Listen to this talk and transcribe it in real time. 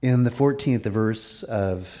In the 14th verse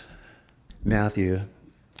of Matthew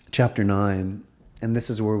chapter 9, and this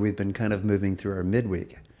is where we've been kind of moving through our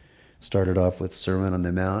midweek. Started off with Sermon on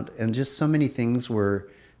the Mount, and just so many things were,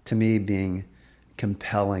 to me, being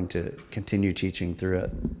compelling to continue teaching through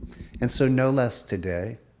it. And so no less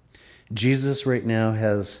today. Jesus right now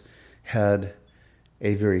has had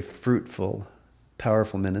a very fruitful,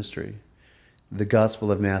 powerful ministry. The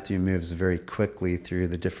Gospel of Matthew moves very quickly through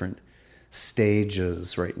the different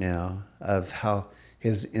stages right now of how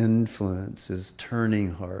his influence is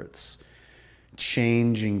turning hearts,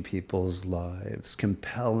 changing people's lives,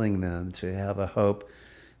 compelling them to have a hope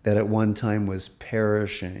that at one time was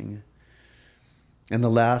perishing. And the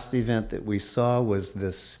last event that we saw was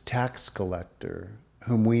this tax collector,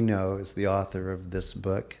 whom we know is the author of this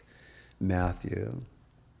book, Matthew,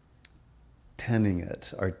 penning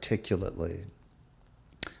it articulately,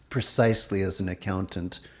 precisely as an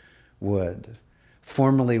accountant would.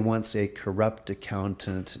 Formerly once a corrupt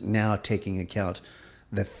accountant, now taking account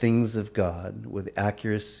the things of God with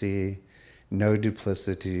accuracy, no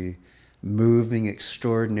duplicity, moving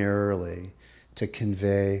extraordinarily to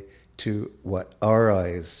convey to what our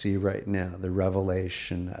eyes see right now, the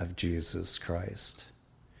revelation of Jesus Christ.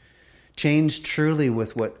 Changed truly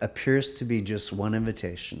with what appears to be just one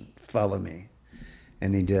invitation, follow me.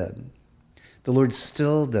 And he did. The Lord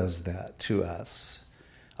still does that to us.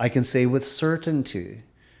 I can say with certainty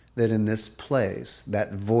that in this place,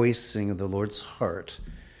 that voicing of the Lord's heart,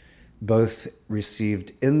 both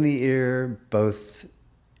received in the ear, both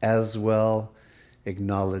as well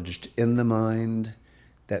acknowledged in the mind,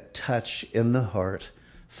 that touch in the heart,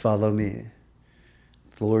 follow me.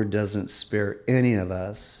 The Lord doesn't spare any of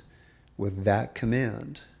us with that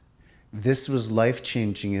command. This was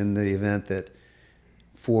life-changing in the event that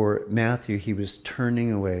for Matthew, he was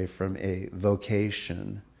turning away from a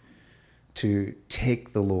vocation to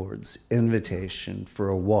take the Lord's invitation for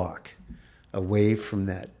a walk away from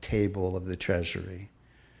that table of the treasury,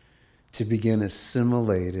 to begin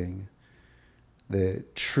assimilating the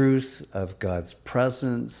truth of God's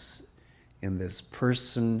presence in this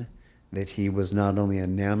person that he was not only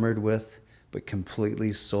enamored with, but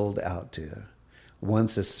completely sold out to.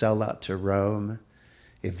 Once a sellout to Rome,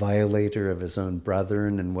 a violator of his own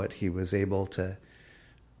brethren and what he was able to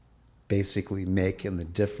basically make in the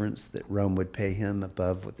difference that Rome would pay him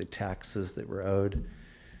above what the taxes that were owed.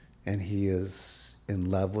 And he is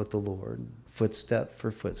in love with the Lord, footstep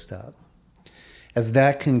for footstep. As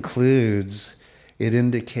that concludes, it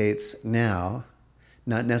indicates now,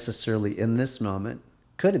 not necessarily in this moment,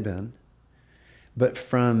 could have been, but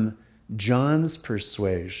from John's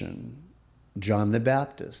persuasion, John the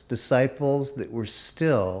Baptist, disciples that were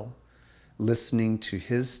still listening to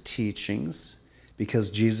his teachings,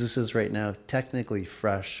 because Jesus is right now technically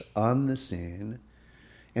fresh on the scene.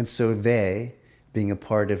 And so they, being a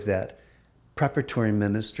part of that preparatory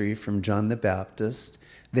ministry from John the Baptist,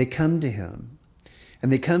 they come to him.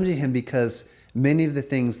 And they come to him because many of the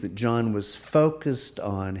things that John was focused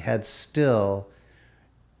on had still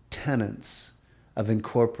tenets of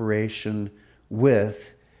incorporation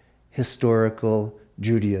with historical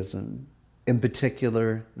Judaism, in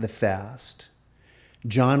particular the fast.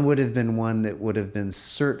 John would have been one that would have been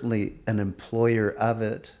certainly an employer of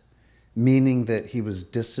it, meaning that he was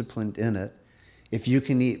disciplined in it. If you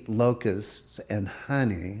can eat locusts and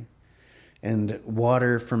honey and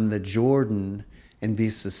water from the Jordan and be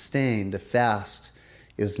sustained, a fast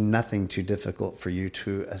is nothing too difficult for you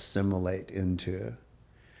to assimilate into.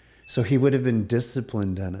 So he would have been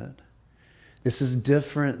disciplined in it. This is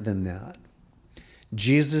different than that.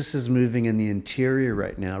 Jesus is moving in the interior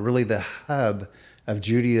right now, really the hub of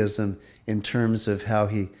Judaism in terms of how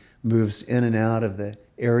he moves in and out of the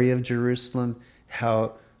area of Jerusalem,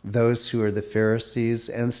 how those who are the Pharisees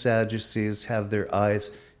and Sadducees have their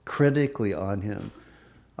eyes critically on him,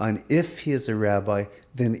 on if he is a rabbi,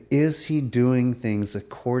 then is he doing things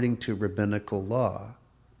according to rabbinical law?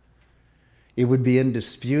 It would be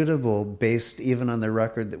indisputable, based even on the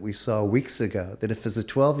record that we saw weeks ago, that if as a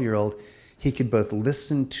 12-year-old he could both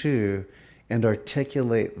listen to and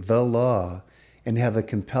articulate the law and have a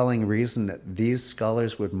compelling reason that these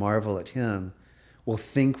scholars would marvel at him, well,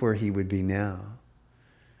 think where he would be now.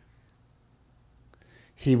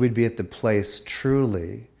 He would be at the place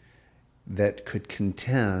truly that could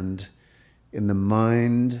contend in the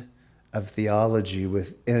mind of theology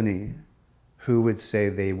with any who would say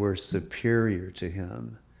they were superior to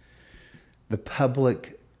him. The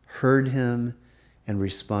public heard him and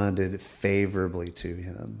responded favorably to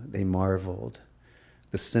him. They marveled.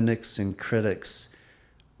 The cynics and critics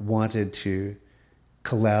wanted to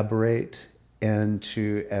collaborate and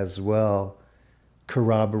to as well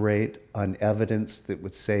corroborate on evidence that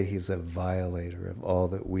would say he's a violator of all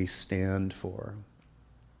that we stand for.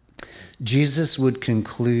 Jesus would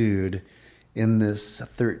conclude in this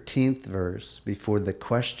 13th verse, before the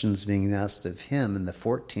questions being asked of him in the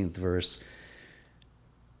 14th verse,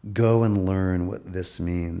 go and learn what this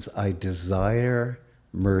means. I desire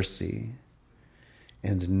mercy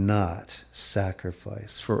and not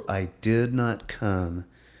sacrifice, for I did not come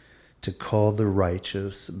to call the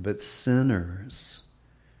righteous, but sinners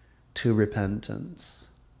to repentance.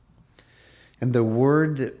 And the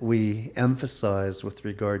word that we emphasize with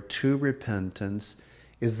regard to repentance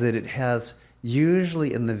is that it has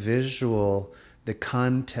usually in the visual, the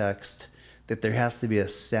context that there has to be a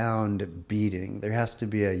sound beating. There has to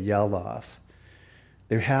be a yell off.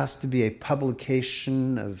 There has to be a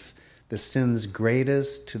publication of the sin's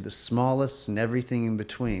greatest to the smallest and everything in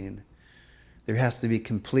between. There has to be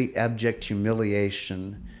complete abject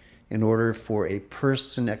humiliation in order for a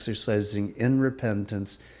person exercising in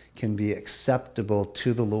repentance can be acceptable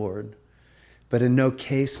to the Lord. But in no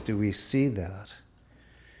case do we see that.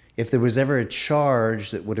 If there was ever a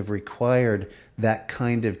charge that would have required that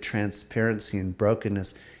kind of transparency and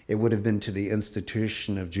brokenness, it would have been to the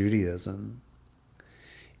institution of Judaism.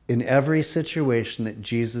 In every situation that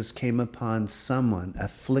Jesus came upon someone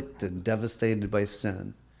afflicted, devastated by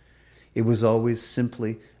sin, it was always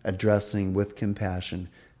simply addressing with compassion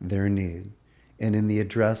their need. And in the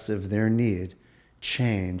address of their need,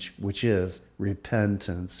 change, which is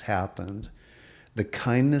repentance, happened. The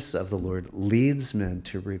kindness of the Lord leads men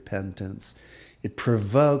to repentance. It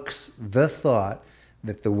provokes the thought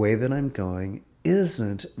that the way that I'm going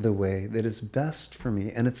isn't the way that is best for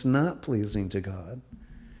me, and it's not pleasing to God.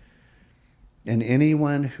 And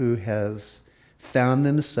anyone who has found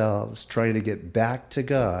themselves trying to get back to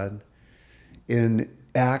God in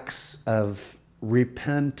acts of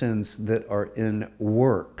repentance that are in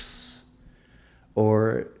works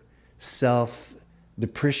or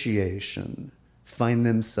self-depreciation find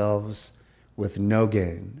themselves with no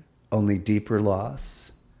gain, only deeper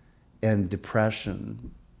loss and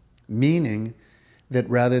depression, meaning that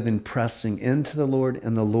rather than pressing into the Lord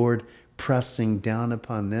and the Lord pressing down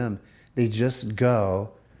upon them, they just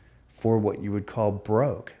go for what you would call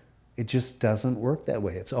broke. It just doesn't work that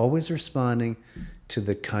way. It's always responding to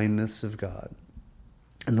the kindness of God.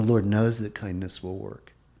 And the Lord knows that kindness will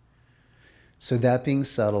work. So that being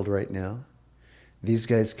settled right now, these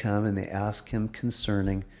guys come and they ask him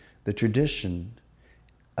concerning the tradition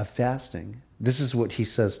of fasting. This is what he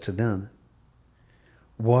says to them.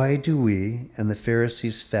 Why do we and the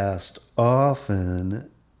Pharisees fast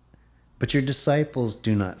often, but your disciples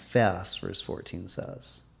do not fast, verse 14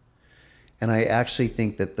 says. And I actually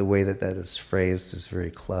think that the way that that is phrased is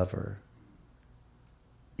very clever.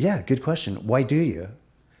 Yeah, good question. Why do you?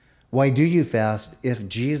 Why do you fast if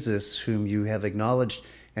Jesus, whom you have acknowledged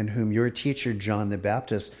and whom your teacher John the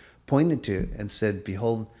Baptist pointed to and said,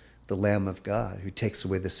 behold the Lamb of God who takes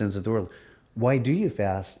away the sins of the world. Why do you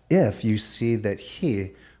fast if you see that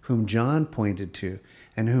he whom John pointed to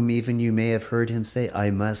and whom even you may have heard him say, I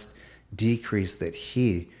must decrease that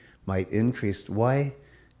he might increase? Why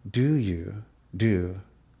do you do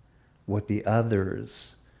what the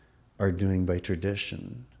others are doing by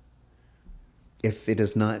tradition? If it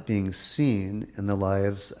is not being seen in the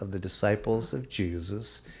lives of the disciples of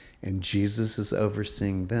Jesus and Jesus is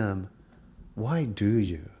overseeing them, why do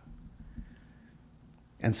you?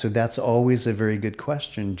 And so that's always a very good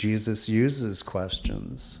question. Jesus uses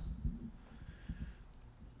questions.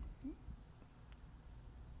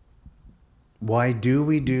 Why do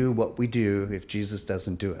we do what we do if Jesus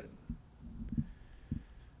doesn't do it?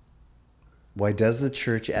 Why does the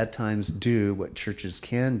church at times do what churches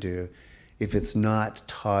can do if it's not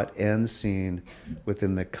taught and seen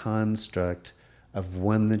within the construct of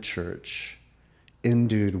when the church,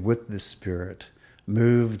 endued with the Spirit,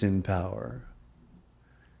 moved in power?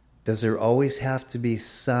 Does there always have to be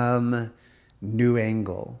some new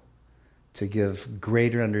angle to give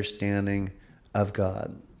greater understanding of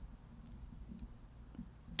God?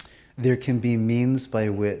 There can be means by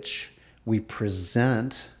which we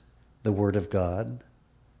present the Word of God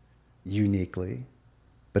uniquely,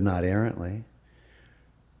 but not errantly.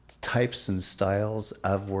 Types and styles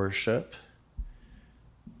of worship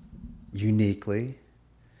uniquely,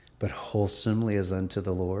 but wholesomely as unto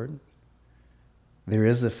the Lord. There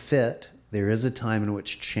is a fit, there is a time in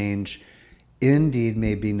which change indeed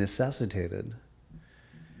may be necessitated.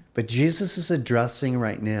 But Jesus is addressing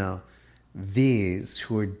right now these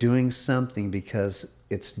who are doing something because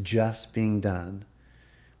it's just being done,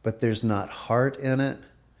 but there's not heart in it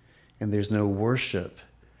and there's no worship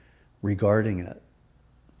regarding it.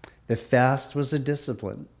 The fast was a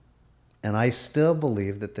discipline, and I still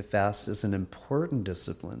believe that the fast is an important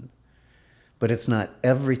discipline, but it's not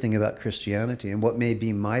everything about Christianity. And what may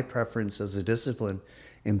be my preference as a discipline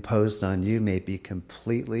imposed on you may be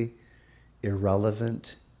completely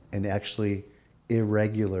irrelevant and actually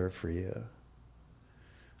irregular for you.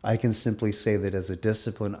 I can simply say that as a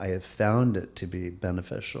discipline, I have found it to be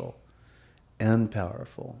beneficial and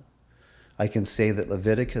powerful. I can say that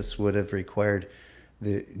Leviticus would have required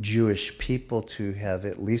the Jewish people to have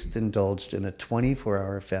at least indulged in a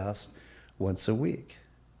 24-hour fast once a week.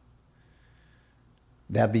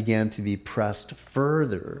 That began to be pressed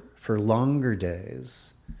further for longer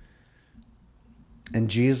days. And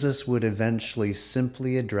Jesus would eventually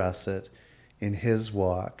simply address it in his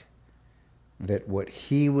walk, that what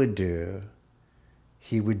he would do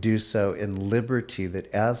so in liberty,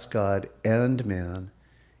 that as God and man,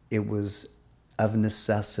 it was of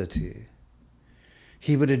necessity.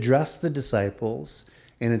 He would address the disciples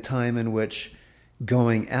in a time in which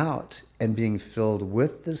going out and being filled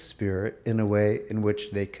with the Spirit in a way in which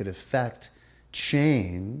they could effect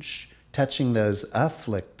change, touching those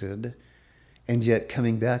afflicted, and yet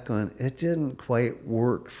coming back on, it didn't quite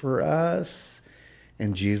work for us.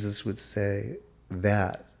 And Jesus would say,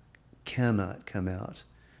 that cannot come out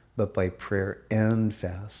but by prayer and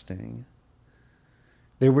fasting.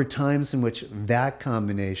 There were times in which that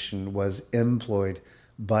combination was employed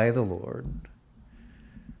by the Lord.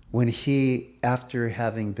 When he, after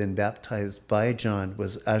having been baptized by John,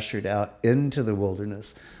 was ushered out into the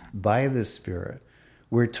wilderness by the Spirit,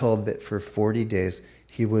 we're told that for 40 days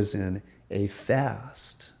he was in a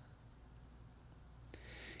fast.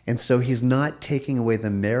 And so he's not taking away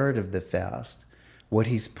the merit of the fast. What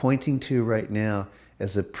he's pointing to right now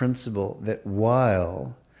is a principle that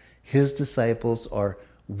while his disciples are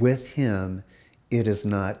with him, it is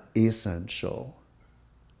not essential.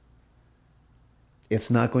 It's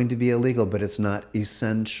not going to be illegal, but it's not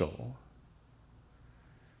essential.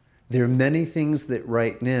 There are many things that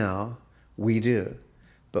right now we do,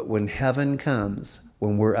 but when heaven comes,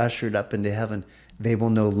 when we're ushered up into heaven, they will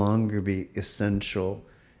no longer be essential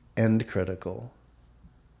and critical.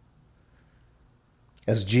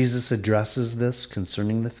 As Jesus addresses this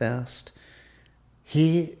concerning the fast,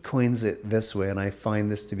 he coins it this way, and I find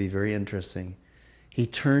this to be very interesting. He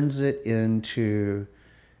turns it into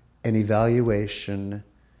an evaluation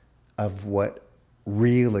of what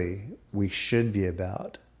really we should be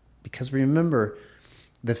about. Because remember,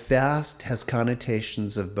 the fast has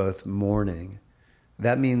connotations of both mourning.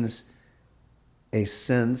 That means a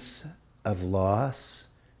sense of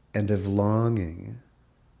loss and of longing.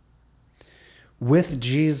 With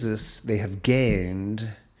Jesus, they have gained,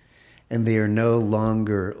 and they are no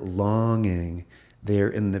longer longing. They are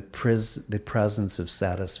in the presence of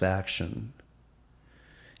satisfaction.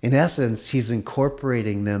 In essence, he's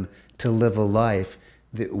incorporating them to live a life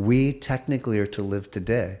that we technically are to live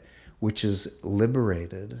today, which is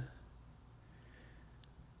liberated.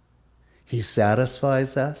 He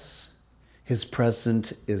satisfies us. His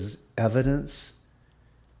presence is evidence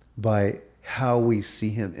by how we see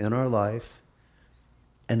him in our life.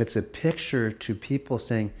 And it's a picture to people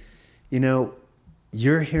saying, you know,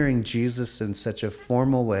 you're hearing Jesus in such a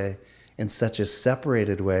formal way, in such a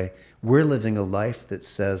separated way. We're living a life that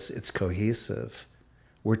says it's cohesive.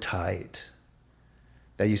 We're tight.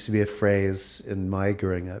 That used to be a phrase in my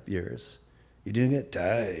growing up years. You're doing it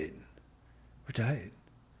tight. We're tight.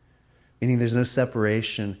 Meaning there's no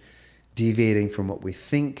separation, deviating from what we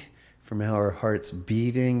think, from how our heart's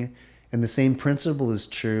beating. And the same principle is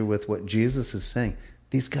true with what Jesus is saying.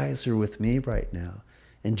 These guys are with me right now.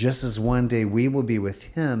 And just as one day we will be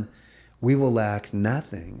with him, we will lack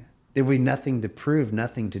nothing. There will be nothing to prove,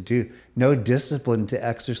 nothing to do, no discipline to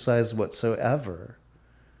exercise whatsoever.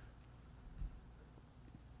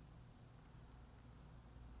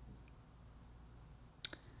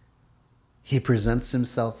 He presents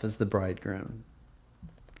himself as the bridegroom.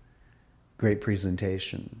 Great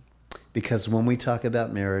presentation. Because when we talk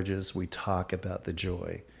about marriages, we talk about the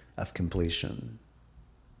joy of completion.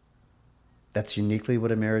 That's uniquely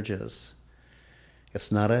what a marriage is.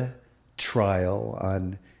 It's not a trial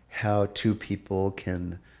on how two people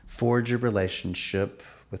can forge a relationship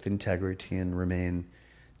with integrity and remain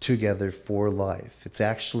together for life. It's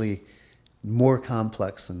actually more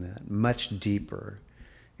complex than that, much deeper.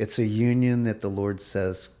 It's a union that the Lord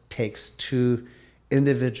says takes two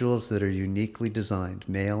individuals that are uniquely designed,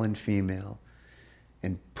 male and female,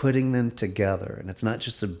 and putting them together. And it's not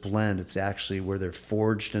just a blend, it's actually where they're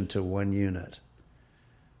forged into one unit.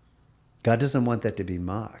 God doesn't want that to be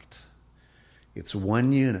mocked. It's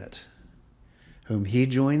one unit whom he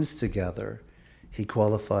joins together he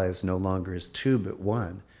qualifies no longer as two, but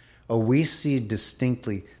one. Oh, we see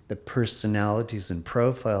distinctly the personalities and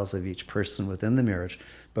profiles of each person within the marriage,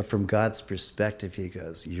 but from God's perspective, he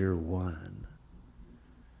goes, you're one.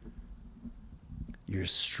 You're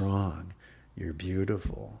strong. You're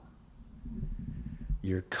beautiful.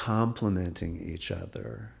 You're complementing each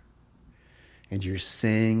other. And you're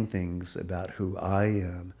saying things about who I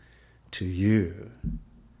am to you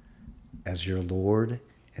as your Lord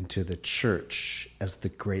and to the church as the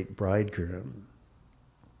great bridegroom.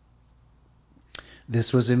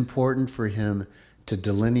 This was important for him to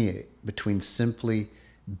delineate between simply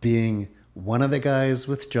being one of the guys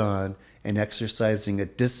with John and exercising a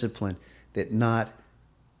discipline that not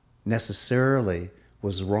necessarily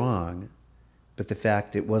was wrong, but the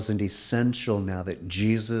fact it wasn't essential now that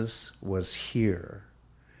Jesus was here.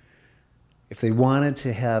 If they wanted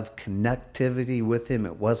to have connectivity with him,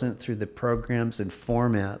 it wasn't through the programs and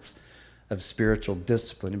formats of spiritual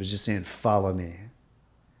discipline. It was just saying, follow me.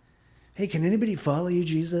 Hey, can anybody follow you,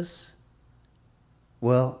 Jesus?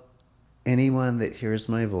 Well, anyone that hears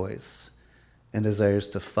my voice and desires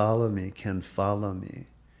to follow me can follow me.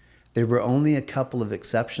 There were only a couple of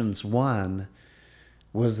exceptions. One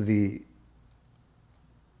was the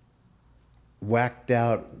whacked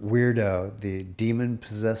out weirdo, the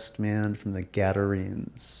demon-possessed man from the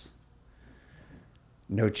Gadarenes.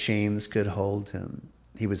 No chains could hold him.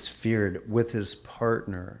 He was feared with his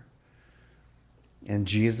partner. And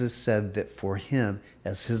Jesus said that for him,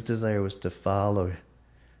 as his desire was to follow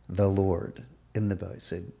the Lord in the Bible, he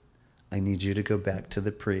said, I need you to go back to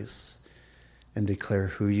the priests and declare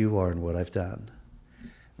who you are and what I've done.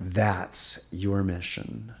 That's your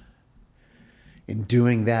mission. In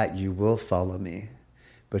doing that, you will follow me,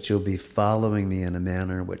 but you'll be following me in a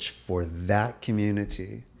manner which for that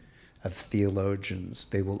community of theologians,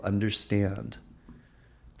 they will understand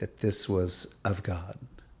that this was of God,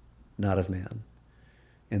 not of man,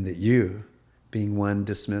 and that you, being one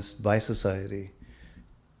dismissed by society,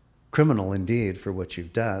 criminal indeed for what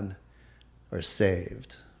you've done, are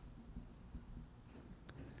saved.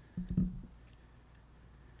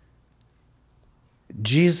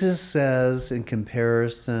 Jesus says, in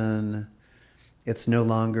comparison, it's no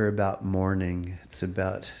longer about mourning, it's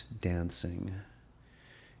about dancing.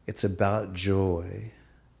 It's about joy.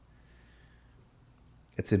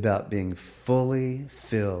 It's about being fully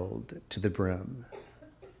filled to the brim.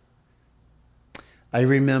 I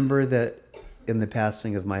remember that in the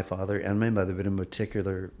passing of my father and my mother, but in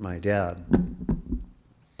particular my dad,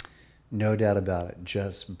 no doubt about it,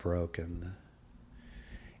 just broken.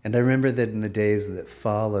 And I remember that in the days that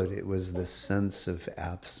followed, it was this sense of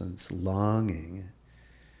absence, longing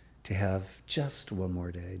to have just one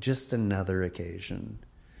more day, just another occasion.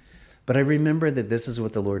 But I remember that this is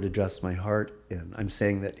what the Lord addressed my heart in. I'm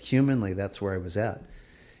saying that humanly, that's where I was at.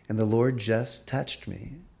 And the Lord just touched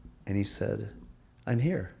me, and he said, I'm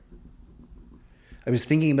here. I was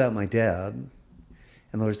thinking about my dad, and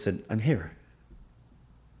the Lord said, I'm here.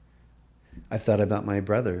 I've thought about my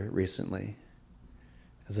brother recently,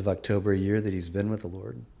 as of October, a year that he's been with the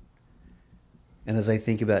Lord. And as I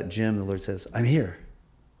think about Jim, the Lord says, I'm here.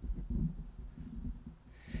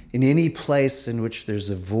 In any place in which there's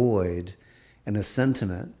a void and a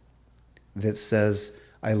sentiment that says,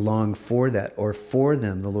 I long for that, or for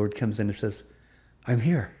them, the Lord comes in and says, I'm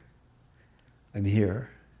here. I'm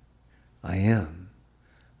here. I am.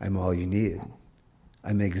 I'm all you need.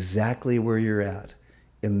 I'm exactly where you're at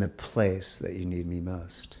in the place that you need me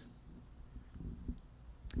most.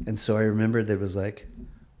 And so I remember that it was like,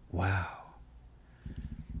 wow.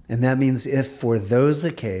 And that means if for those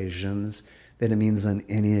occasions, then it means on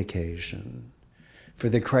any occasion. For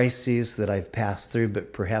the crises that I've passed through,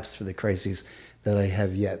 but perhaps for the crises that I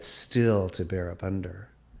have yet still to bear up under.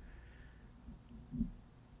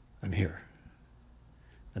 I'm here.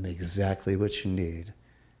 I'm exactly what you need,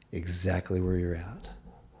 exactly where you're at.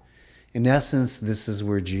 In essence, this is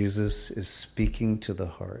where Jesus is speaking to the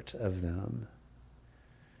heart of them.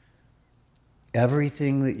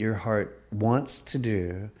 Everything that your heart wants to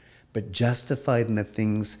do, but justified in the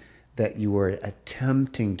things that you are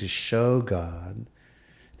attempting to show God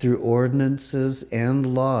through ordinances and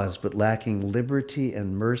laws, but lacking liberty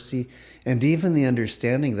and mercy, and even the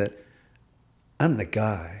understanding that I'm the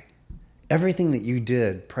guy. Everything that you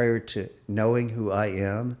did prior to knowing who I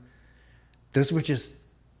am, those were just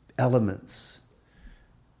elements.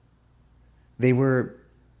 They were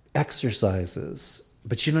exercises.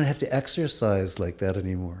 But you don't have to exercise like that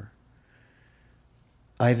anymore.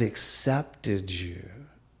 I've accepted you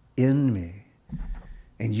in me,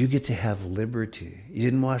 and you get to have liberty. You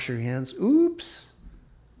didn't wash your hands? Oops.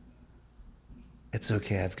 It's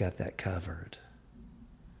okay, I've got that covered.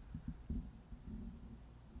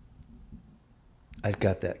 I've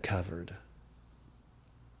got that covered.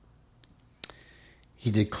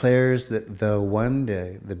 He declares that though one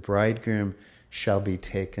day the bridegroom shall be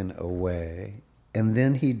taken away, and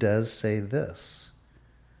then he does say this: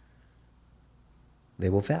 they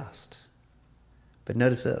will fast. But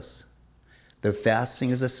notice this: though fasting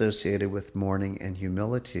is associated with mourning and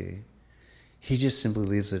humility, he just simply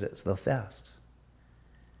leaves it as they'll fast.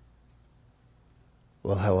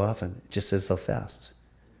 Well, how often? It just says they'll fast.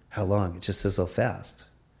 How long? It just says they'll fast.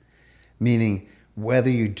 Meaning, whether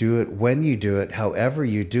you do it, when you do it, however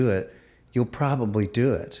you do it, you'll probably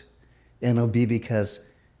do it. And it'll be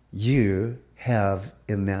because you have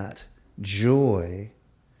in that joy,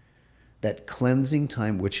 that cleansing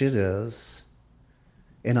time, which it is,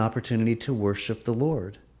 an opportunity to worship the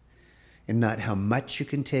Lord. And not how much you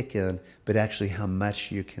can take in, but actually how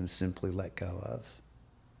much you can simply let go of.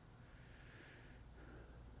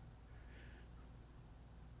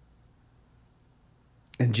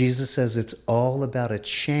 And Jesus says it's all about a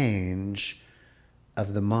change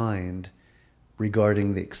of the mind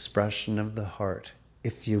regarding the expression of the heart.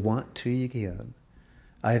 If you want to, you can.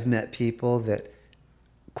 I've met people that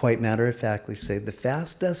quite matter-of-factly say, the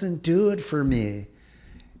fast doesn't do it for me.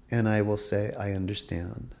 And I will say, I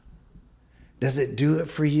understand. Does it do it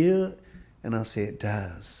for you? And I'll say, it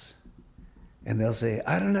does. And they'll say,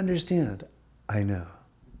 I don't understand. I know.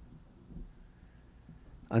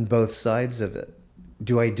 On both sides of it.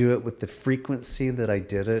 Do I do it with the frequency that I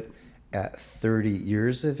did it at 30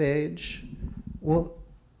 years of age? Well,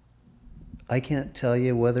 I can't tell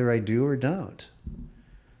you whether I do or don't.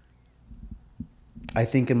 I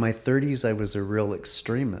think in my 30s I was a real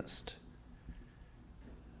extremist.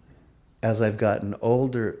 As I've gotten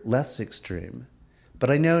older, less extreme. But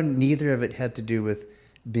I know neither of it had to do with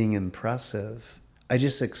being impressive. I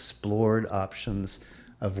just explored options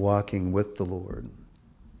of walking with the Lord.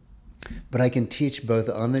 But I can teach both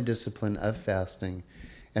on the discipline of fasting,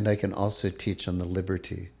 and I can also teach on the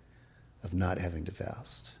liberty of not having to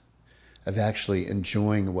fast, of actually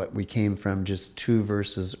enjoying what we came from just 2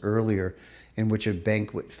 verses earlier, in which a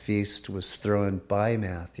banquet feast was thrown by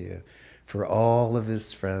Matthew for all of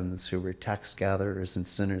his friends who were tax gatherers and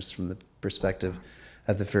sinners from the perspective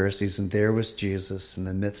of the Pharisees. And there was Jesus in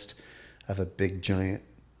the midst of a big, giant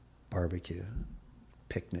barbecue,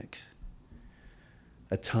 picnic.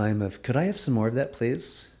 A time of, could I have some more of that,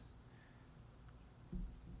 please?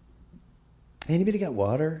 Anybody got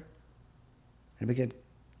water? Anybody got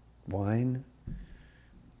wine?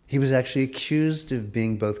 He was actually accused of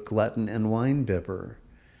being both glutton and wine bibber.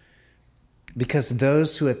 Because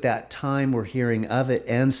those who at that time were hearing of it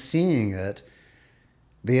and seeing it,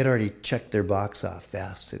 they had already checked their box off.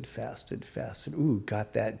 Fasted. Ooh,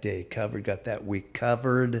 got that day covered, got that week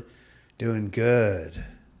covered. Doing good.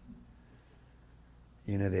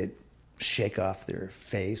 You know, they'd shake off their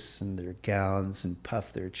face and their gowns and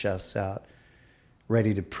puff their chests out,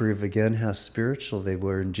 ready to prove again how spiritual they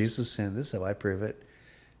were. And Jesus was saying, this is how I prove it.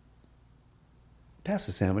 Pass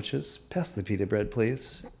the sandwiches. Pass the pita bread,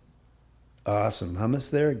 please. Awesome.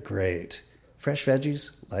 Hummus there? Great. Fresh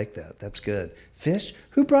veggies? Like that. That's good. Fish?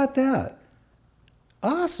 Who brought that?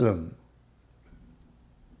 Awesome.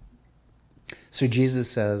 So Jesus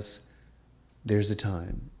says, there's a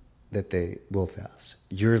time that they will fast.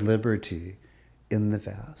 Your liberty in the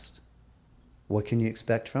fast. What can you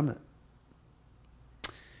expect from it?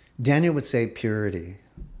 Daniel would say purity.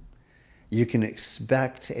 You can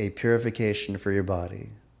expect a purification for your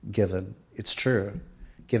body, given. It's true.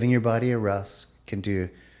 Giving your body a rest can do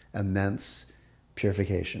immense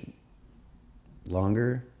purification.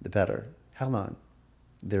 Longer, the better. How long?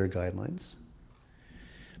 There are guidelines.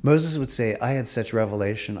 Moses would say, I had such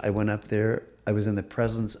revelation. I went up there. I was in the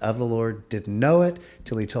presence of the Lord, didn't know it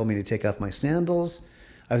till he told me to take off my sandals.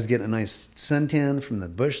 I was getting a nice suntan from the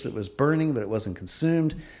bush that was burning, but it wasn't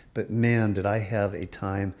consumed. But man, did I have a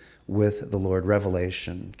time with the Lord.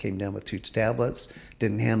 Revelation. Came down with 2 tablets.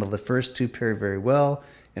 Didn't handle the first 2 very, very well.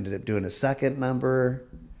 Ended up doing a second number.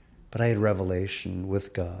 But I had revelation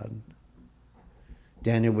with God.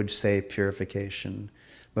 Daniel would say purification.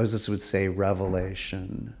 Moses would say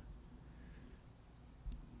revelation.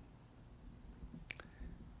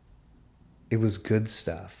 It was good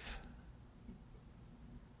stuff.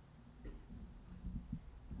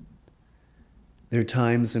 There are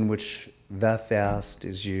times in which the fast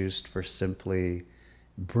is used for simply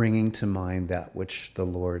bringing to mind that which the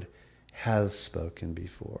Lord has spoken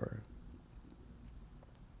before.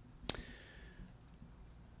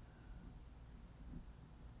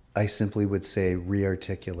 I simply would say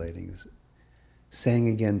re-articulating, saying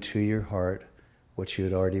again to your heart what you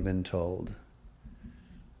had already been told.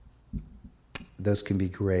 those can be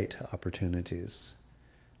great opportunities.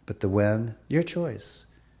 But the when, your choice.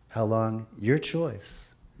 How long, your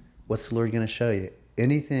choice. What's the Lord going to show you?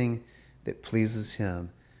 Anything that pleases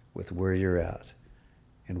him with where you're at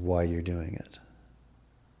and why you're doing it.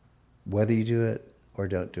 Whether you do it or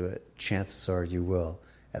don't do it, chances are you will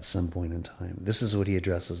at some point in time. This is what he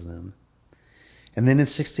addresses them. And then in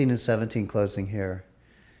 16 and 17, closing here,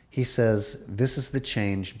 he says, this is the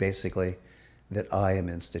change, basically, that I am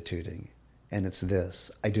instituting. And it's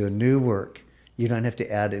this. I do a new work. You don't have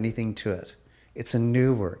to add anything to it. It's a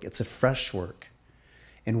new work. It's a fresh work.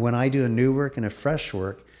 And when I do a new work and a fresh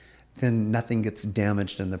work, then nothing gets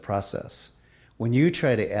damaged in the process. When you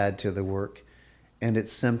try to add to the work, and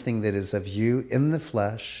it's something that is of you in the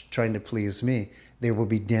flesh, trying to please me, there will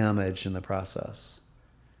be damage in the process.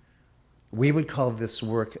 We would call this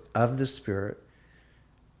work of the Spirit,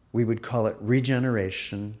 we would call it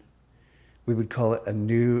regeneration, we would call it a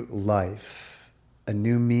new life, a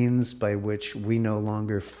new means by which we no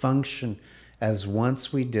longer function as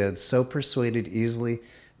once we did, so persuaded easily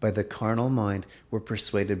by the carnal mind, we're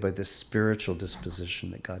persuaded by the spiritual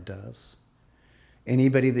disposition that God does.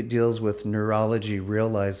 Anybody that deals with neurology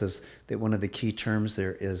realizes that one of the key terms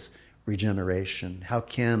there is regeneration. How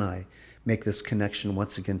can I make this connection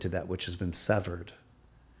once again to that which has been severed?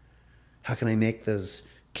 How can I make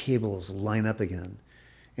those cables line up again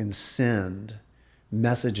and send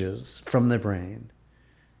messages from the brain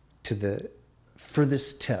to the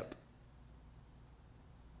furthest tip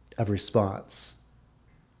of response?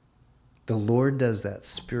 The Lord does that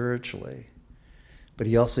spiritually. But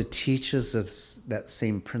he also teaches us that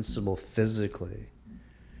same principle physically.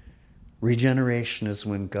 Regeneration is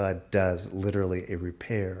when God does literally a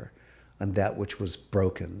repair on that which was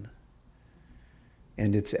broken.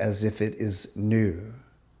 And it's as if it is new,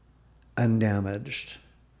 undamaged,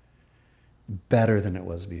 better than it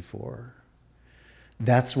was before.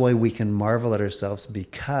 That's why we can marvel at ourselves,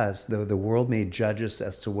 because though the world may judge us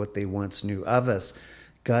as to what they once knew of us,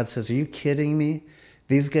 God says, are you kidding me?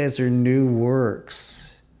 These guys are new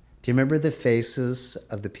works. Do you remember the faces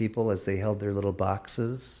of the people as they held their little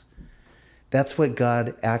boxes? That's what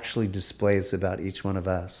God actually displays about each one of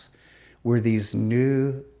us. We're these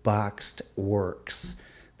new boxed works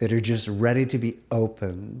that are just ready to be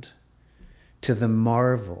opened to the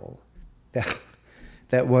marvel.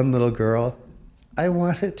 That one little girl, I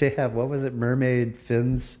wanted to have, what was it, mermaid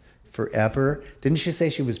fins forever. Didn't she say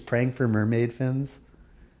she was praying for mermaid fins?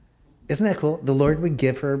 Isn't that cool? The Lord would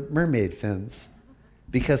give her mermaid fins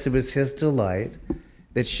because it was his delight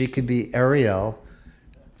that she could be Ariel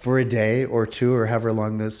for a day or two or however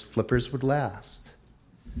long those flippers would last.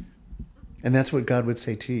 And that's what God would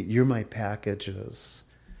say to you. You're my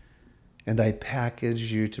packages. And I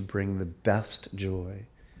package you to bring the best joy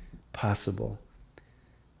possible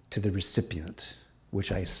to the recipient,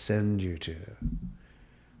 which I send you to.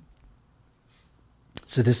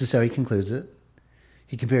 So this is how he concludes it.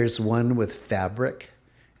 He compares one with fabric.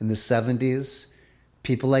 In the 70s,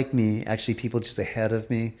 people like me, actually people just ahead of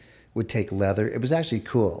me, would take leather. It was actually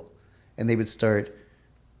cool. And they would start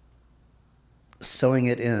sewing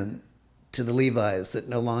it in to the Levi's that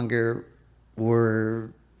no longer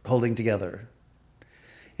were holding together.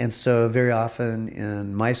 And so very often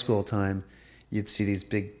in my school time, you'd see these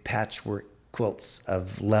big patchwork quilts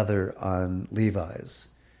of leather on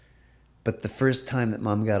Levi's. But the first time that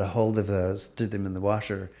Mom got a hold of those, threw them in the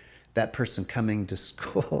washer, that person coming to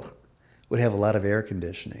school would have a lot of air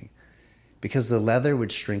conditioning because the leather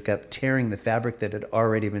would shrink up, tearing the fabric that had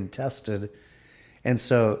already been tested. And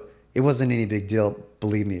so it wasn't any big deal,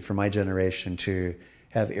 believe me, for my generation to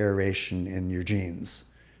have aeration in your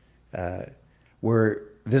jeans. Where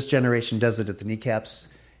this generation does it at the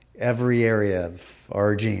kneecaps, every area of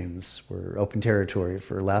our jeans were open territory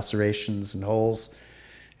for lacerations and holes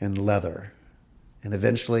and leather. And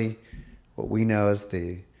eventually, what we know is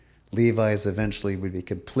the Levi's eventually would be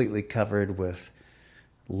completely covered with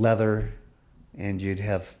leather, and you'd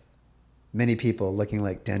have many people looking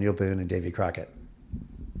like Daniel Boone and Davy Crockett.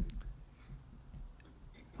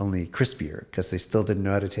 Only crispier, because they still didn't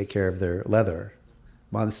know how to take care of their leather.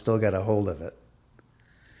 Mom still got a hold of it.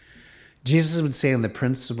 Jesus would say in the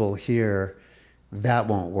principle here, that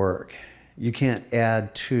won't work. You can't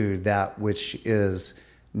add to that which is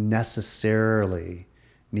necessarily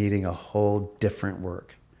needing a whole different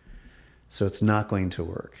work. So it's not going to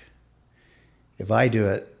work. If I do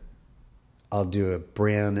it, I'll do a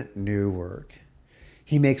brand new work.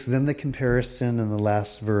 He makes then the comparison in the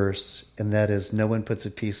last verse, and that is, no one puts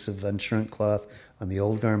a piece of unshrunk cloth on the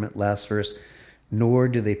old garment, last verse, nor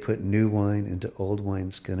do they put new wine into old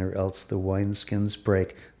wineskin, or else the wineskins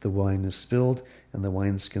break, the wine is spilled, and the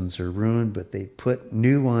wineskins are ruined, but they put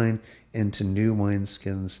new wine into new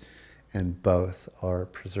wineskins, and both are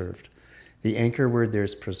preserved. The anchor word there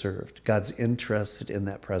is preserved. God's interested in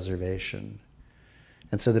that preservation.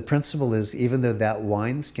 And so the principle is, even though that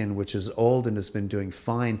wineskin, which is old and has been doing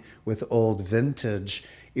fine with old vintage,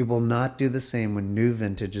 it will not do the same when new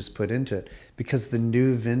vintage is put into it, because the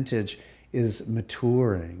new vintage is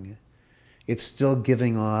maturing. It's still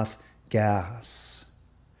giving off gas.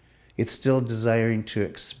 It's still desiring to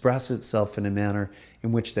express itself in a manner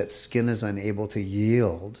in which that skin is unable to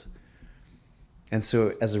yield. And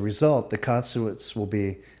so as a result, the consequence will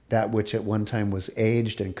be that which at one time was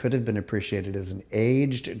aged and could have been appreciated as an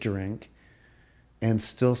aged drink and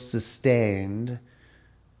still sustained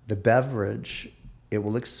the beverage, it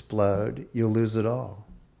will explode. You'll lose it all.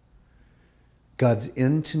 God's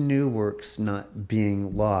into new works not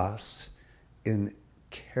being lost in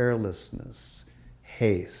carelessness,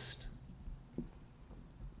 haste.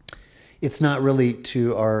 It's not really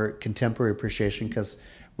to our contemporary appreciation, because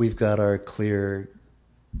we've got our clear,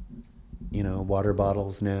 water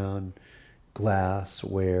bottles now, and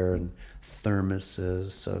glassware and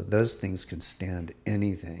thermoses, so those things can stand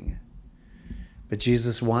anything. But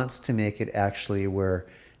Jesus wants to make it actually where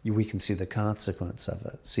we can see the consequence of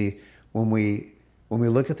it. See, when we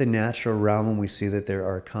look at the natural realm and we see that there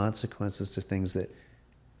are consequences to things that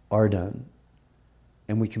are done,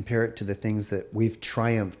 and we compare it to the things that we've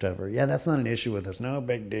triumphed over, that's not an issue with us, no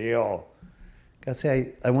big deal. God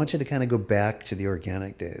say, I want you to kind of go back to the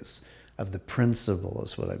organic days of the principle,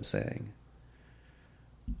 is what I'm saying.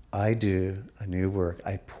 I do a new work.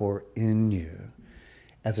 I pour in you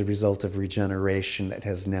as a result of regeneration that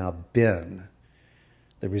has now been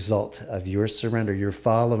the result of your surrender. You're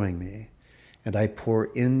following me. And I pour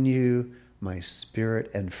in you my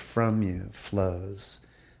Spirit, and from you flows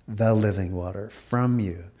the living water. From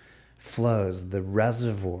you flows the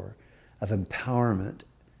reservoir of empowerment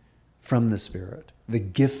from the Spirit, the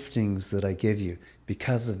giftings that I give you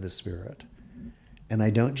because of the Spirit. And I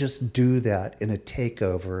don't just do that in a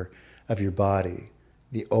takeover of your body,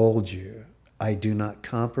 the old you. I do not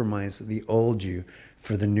compromise the old you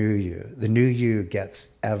for the new you. The new you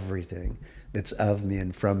gets everything that's of me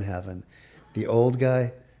and from heaven. The old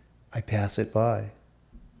guy, I pass it by.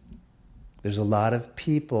 There's a lot of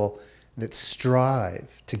people that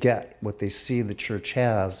strive to get what they see the church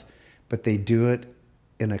has, but they do it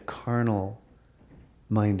in a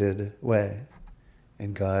carnal-minded way.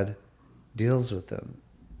 And God deals with them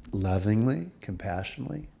lovingly,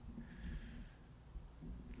 compassionately.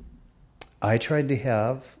 I tried to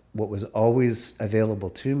have what was always available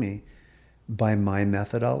to me by my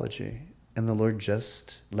methodology. And the Lord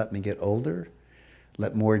just let me get older,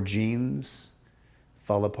 let more genes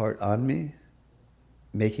fall apart on me,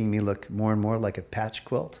 making me look more and more like a patch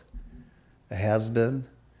quilt, a has-been,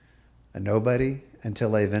 a nobody,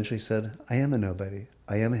 until I eventually said, I am a nobody,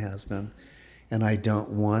 I am a has-been, and I don't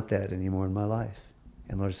want that anymore in my life.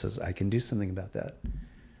 And the Lord says, I can do something about that.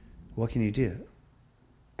 What can you do?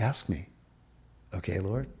 Ask me. Okay,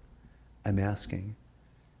 Lord, I'm asking.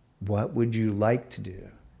 What would you like to do?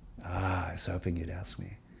 I was hoping you'd ask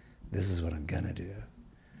me. This is what I'm going to do.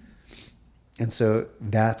 And so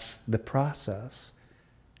that's the process.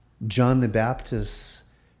 John the Baptist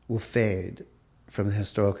will fade from the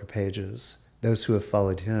historical pages. Those who have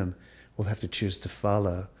followed him will have to choose to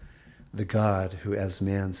follow the God who, as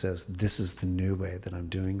man, says, this is the new way that I'm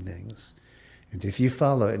doing things. And if you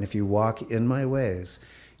follow and if you walk in my ways,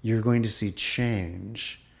 you're going to see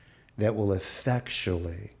change that will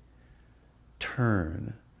effectually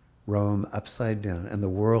turn Rome upside down and the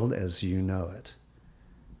world as you know it,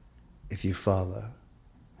 if you follow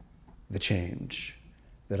the change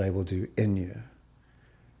that I will do in you.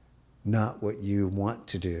 Not what you want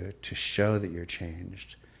to do to show that you're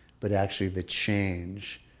changed, but actually the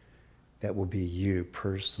change that will be you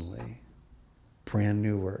personally. Brand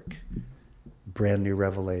new work, brand new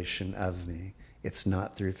revelation of me. It's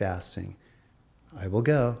not through fasting. I will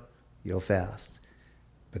go, you'll fast.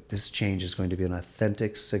 But this change is going to be an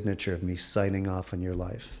authentic signature of me signing off on your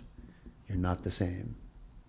life. You're not the same.